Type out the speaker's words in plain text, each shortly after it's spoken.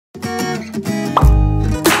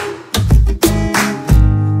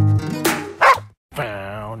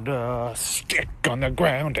Found a stick on the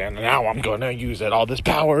ground, and now I'm gonna use it. All this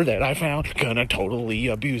power that I found, gonna totally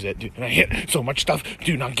abuse it. And I hit so much stuff,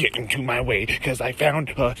 do not get into my way, cause I found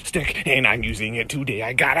a stick, and I'm using it today.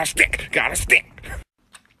 I got a stick, got a stick.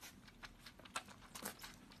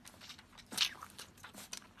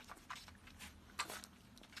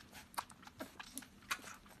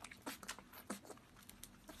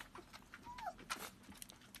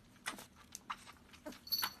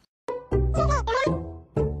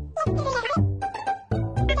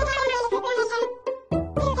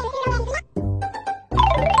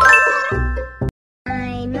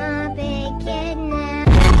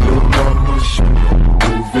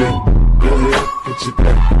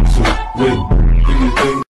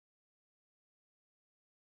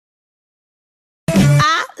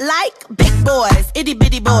 I like big boys, itty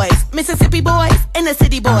bitty boys, Mississippi boys, and the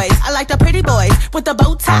city boys. I like the pretty boys with the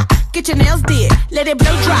bow tie. Get your nails did, let it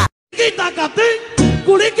blow dry.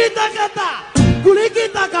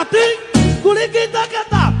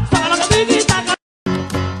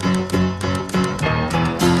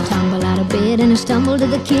 Tumble out of bed and I stumble to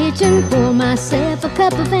the kitchen, pour myself a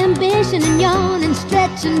cup of ambition and yawn and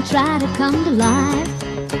stretch and try to come to life.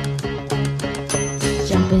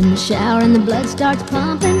 Jump in the shower and the blood starts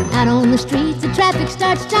pumping. Out on the streets the traffic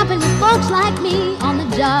starts jumping with folks like me on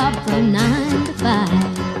the job from 9 to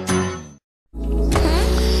 5.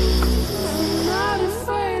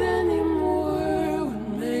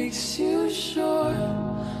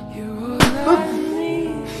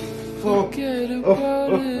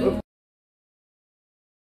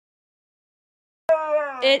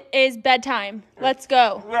 It is bedtime. Let's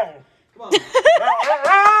go.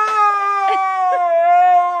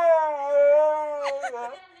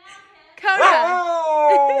 Kona.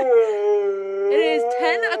 It is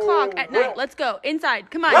 10 o'clock at night. Let's go.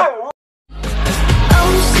 Inside. Come on. Oh,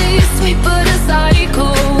 she's sweet but a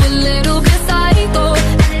psycho, a little bit psycho.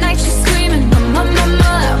 At night she's screaming, my mind.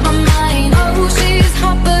 Oh, she's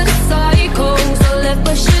hot but a psycho, so left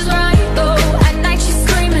but she's right though. At night she's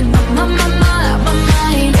screaming, my mind.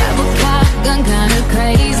 Cat gun kinda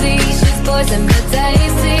crazy, she's poison but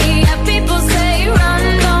tasty. Yeah, people say run,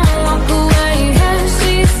 don't walk away. Yeah,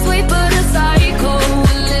 she's sweet but a psycho,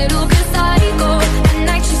 a little bit psycho. At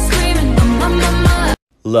night she's screaming, my.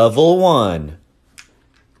 Level 1.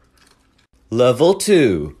 Level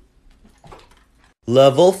 2.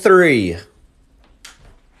 Level 3.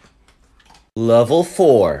 Level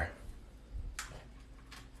 4.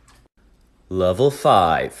 Level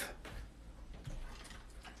 5.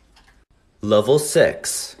 Level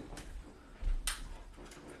 6.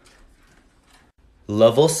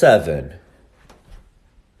 Level 7.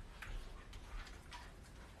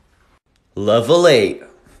 Level 8.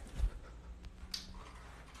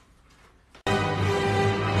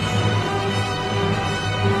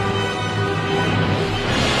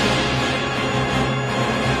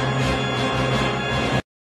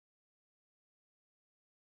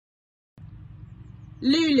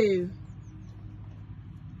 Lulu,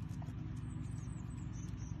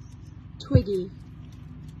 Twiggy,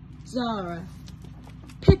 Zara,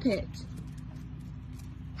 Pipit,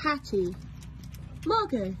 Hattie,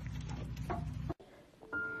 Margot.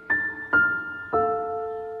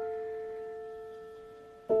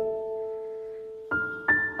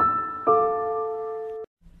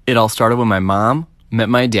 It all started when my mom met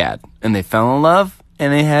my dad, and they fell in love,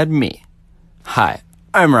 and they had me. Hi,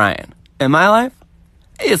 I'm Ryan, and my life,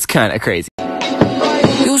 it's kinda crazy.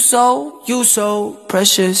 You so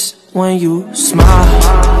precious when you smile.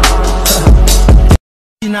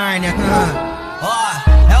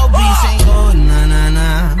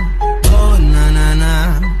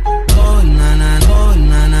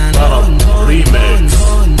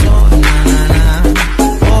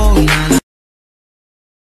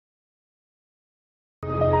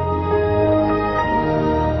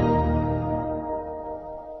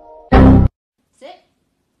 Sit.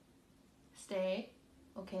 Stay.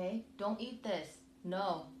 Okay, don't eat this.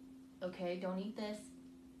 No. Okay, don't eat this.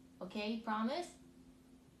 Okay, you promise?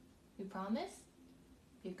 You promise?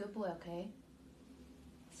 Be a good boy, okay?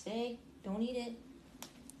 Stay. Don't eat it.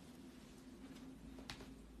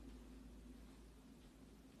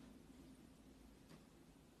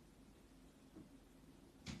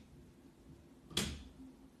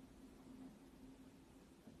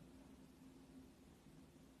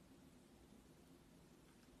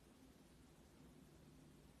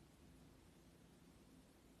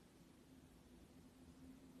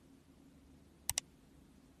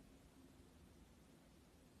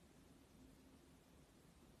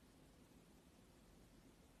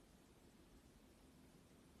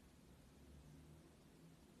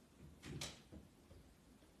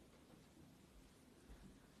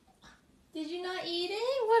 Did you not eat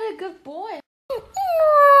it? What a good boy.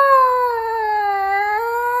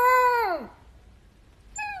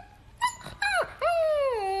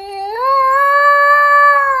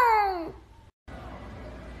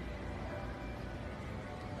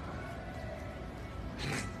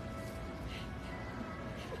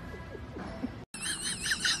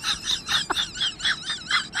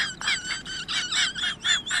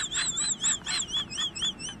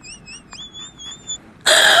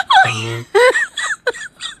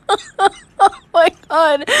 Oh my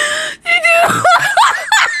god. Did you?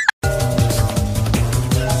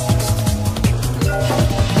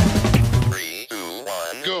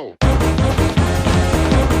 Go.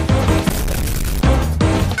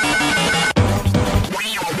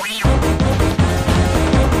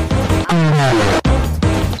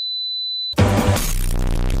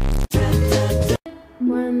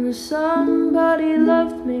 When somebody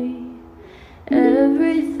loved me,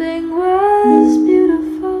 everything was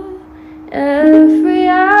beautiful. Every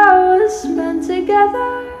hour spent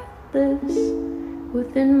together lives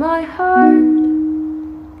within my heart.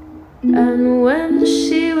 And when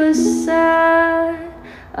she was sad,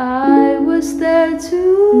 I was there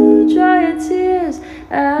to dry her tears.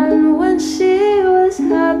 And when she was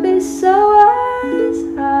happy, so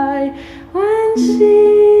was I. When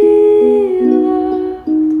she loved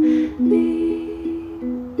me.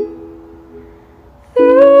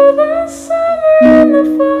 Through the summer and the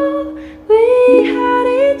fall, we had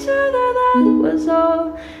each other, that was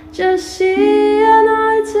all. Just she and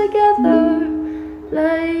I together,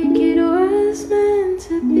 like it was meant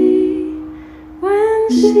to be. When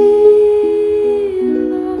she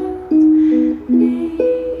loved me.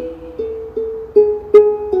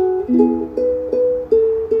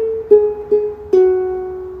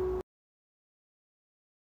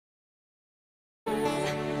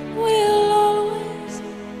 We'll always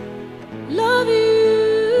love you.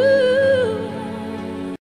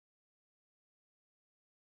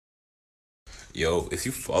 Yo, if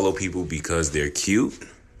you follow people because they're cute,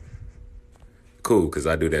 cool, because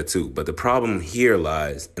I do that too. But the problem here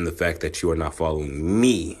lies in the fact that you are not following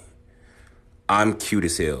me. I'm cute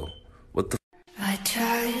as hell. What the I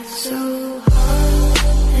tried so hard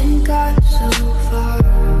and got so far,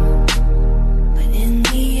 but in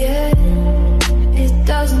the end, it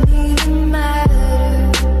doesn't even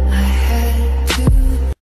matter. I had to.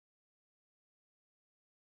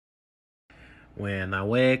 When I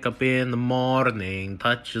wake up in the morning,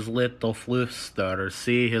 touch his little fluster,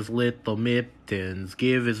 see his little mittens,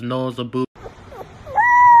 give his nose a boot.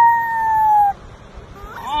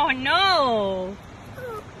 Oh no.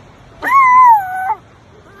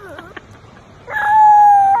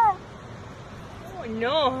 Oh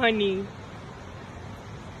no, honey.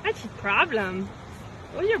 What's your problem?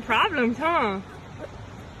 What's your problems, huh?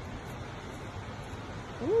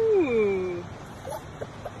 Ooh.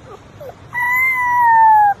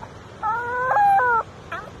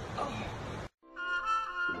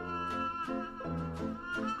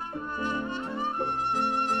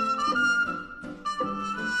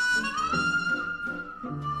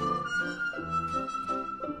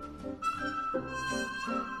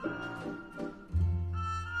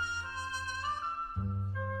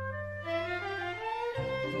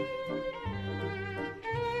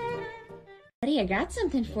 Buddy, I got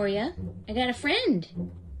something for you. I got a friend.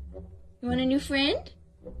 You want a new friend?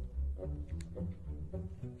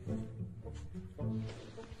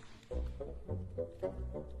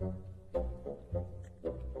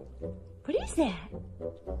 What is that?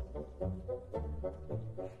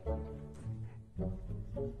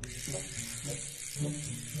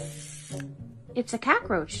 It's a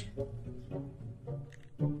cockroach.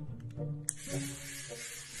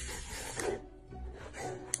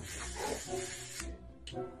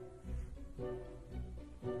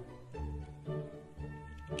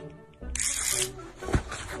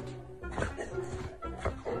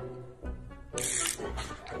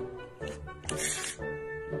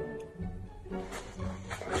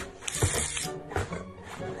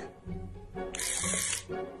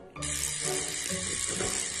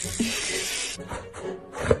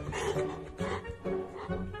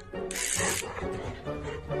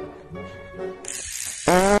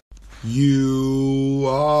 You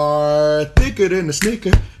are thicker than a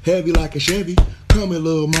Snicker, heavy like a Chevy. Come here,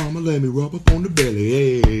 little mama, let me rub up on the belly.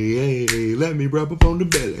 Hey, hey, let me rub up on the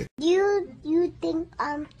belly. You think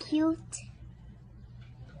I'm cute?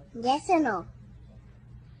 Yes or no?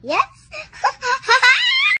 Yes?